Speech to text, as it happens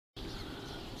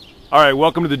All right,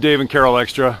 welcome to the Dave and Carol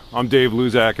Extra. I'm Dave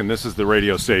Luzak, and this is the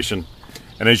radio station.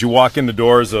 And as you walk in the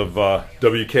doors of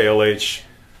WKLH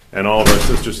and all of our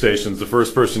sister stations, the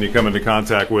first person you come into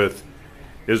contact with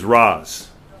is Roz.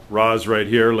 Roz right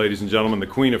here, ladies and gentlemen, the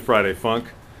queen of Friday Funk.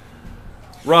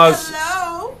 Roz,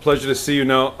 hello. Pleasure to see you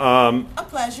now. A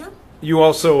pleasure. You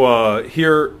also,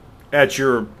 here at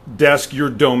your desk, your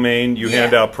domain, you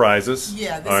hand out prizes.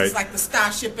 Yeah, this is like the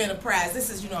Starship Enterprise. This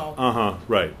is,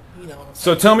 right. You know.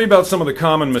 So tell me about some of the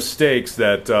common mistakes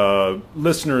that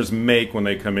listeners make when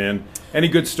they come in. Any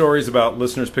good stories about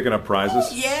listeners picking up prizes?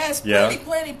 Oh, yes,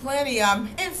 plenty.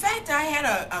 In fact, I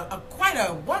had quite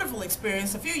a wonderful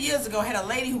experience. A few years ago, I had a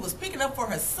lady who was picking up for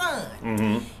her son.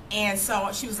 Mm-hmm. And so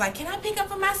she was like, "Can I pick up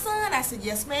for my son?" I said,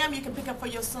 "Yes, ma'am, you can pick up for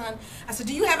your son." I said,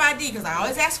 "Do you have ID?" Because I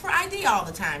always ask for ID all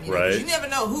the time. You know, 'cause you never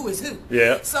know who is who.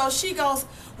 Yeah. So she goes,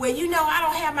 "Well, I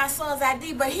don't have my son's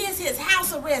ID, but here's his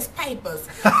house arrest papers.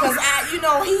 Because,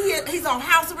 he's on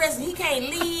house arrest and he can't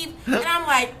leave." And I'm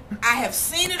like, I have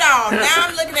seen it all. Now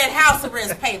I'm looking at house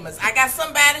arrest papers. I got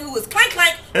somebody who is clank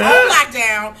on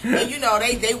lockdown,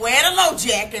 and they wearing a low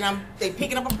jack, and they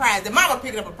picking up a prize. The mama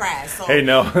picking up a prize. So hey,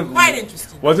 no, quite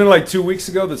interesting. Wasn't it like 2 weeks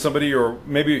ago that somebody, or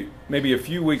maybe a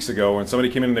few weeks ago, when somebody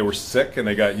came in and they were sick and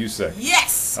they got you sick?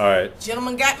 Yes. All right.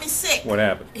 Gentleman got me sick. What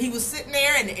happened? He was sitting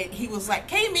there and he was like,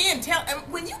 came in, and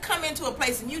when you come into a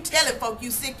place and you telling folk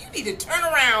you sick, you need to turn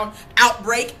around,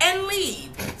 outbreak, and leave.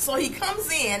 So he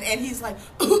comes in and he's like,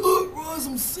 "Roz,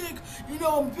 I'm sick.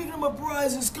 I'm picking up my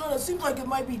prize. It seems like it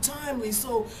might be timely.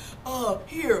 So,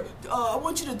 here, I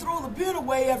want you to throw the bin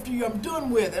away after I'm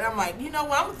done with it." I'm like, you know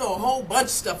what? I'm gonna throw a whole bunch of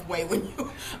stuff away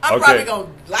I'm probably gonna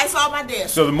Lysol my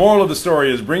desk. So the moral of the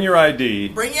story is bring your ID.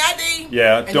 Bring your ID.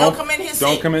 Yeah. And don't come in here sick.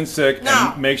 Don't come in sick.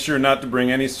 No. And make sure not to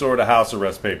bring any sort of house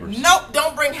arrest papers. Nope.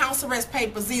 Don't bring house arrest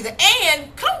papers either.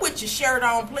 And come with your shirt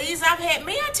on, please.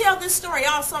 May I tell this story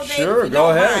also, Dave? Sure. Go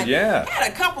ahead. Yeah. I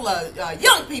had a couple of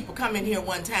young people come in here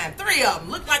one time. 3 of them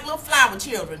looked like little flower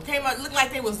children. Came up, looked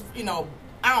like they was,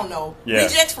 I don't know,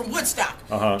 rejects from Woodstock.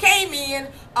 Came in,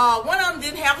 one of them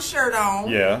didn't have a shirt on.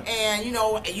 Yeah. And,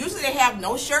 usually they have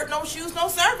no shirt, no shoes, no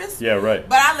service. Yeah, right.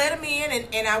 But I let him in,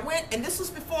 and I went, and this was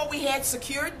before we had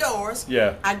secured doors.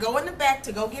 Yeah. I go in the back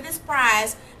to go get his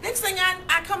prize. Next thing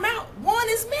I come out, one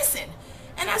is missing.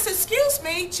 And I said, "Excuse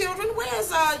me, children,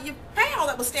 where's your pal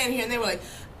that was standing here?" And they were like,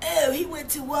 "Oh, he went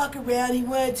to walk around. He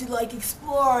wanted to,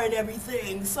 explore and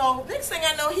everything." So next thing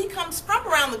I know, he comes from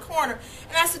around the corner,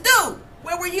 and I said, "Dude,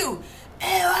 where were you?"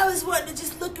 "Oh, I was wanting to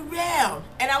just look around."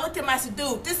 And I looked at him, I said,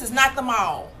 "Dude, this is not the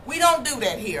mall. We don't do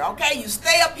that here, okay? You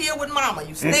stay up here with mama.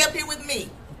 You stay up here with me.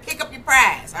 Pick up your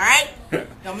prize, all right?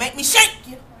 Don't make me shake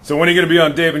you." So when are you going to be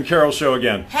on Dave and Carol show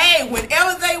again? Hey,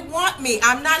 whenever they want me.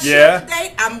 I'm not sure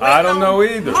today. I'm waiting I don't know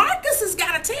either. Marcus has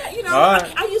got to tell,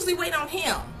 I usually wait on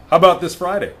him. How about this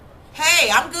Friday?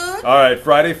 Hey, I'm good. All right,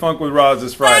 Friday Funk with Roz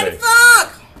this Friday. Friday Funk.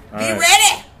 Be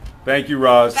ready. Thank you,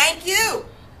 Roz. Thank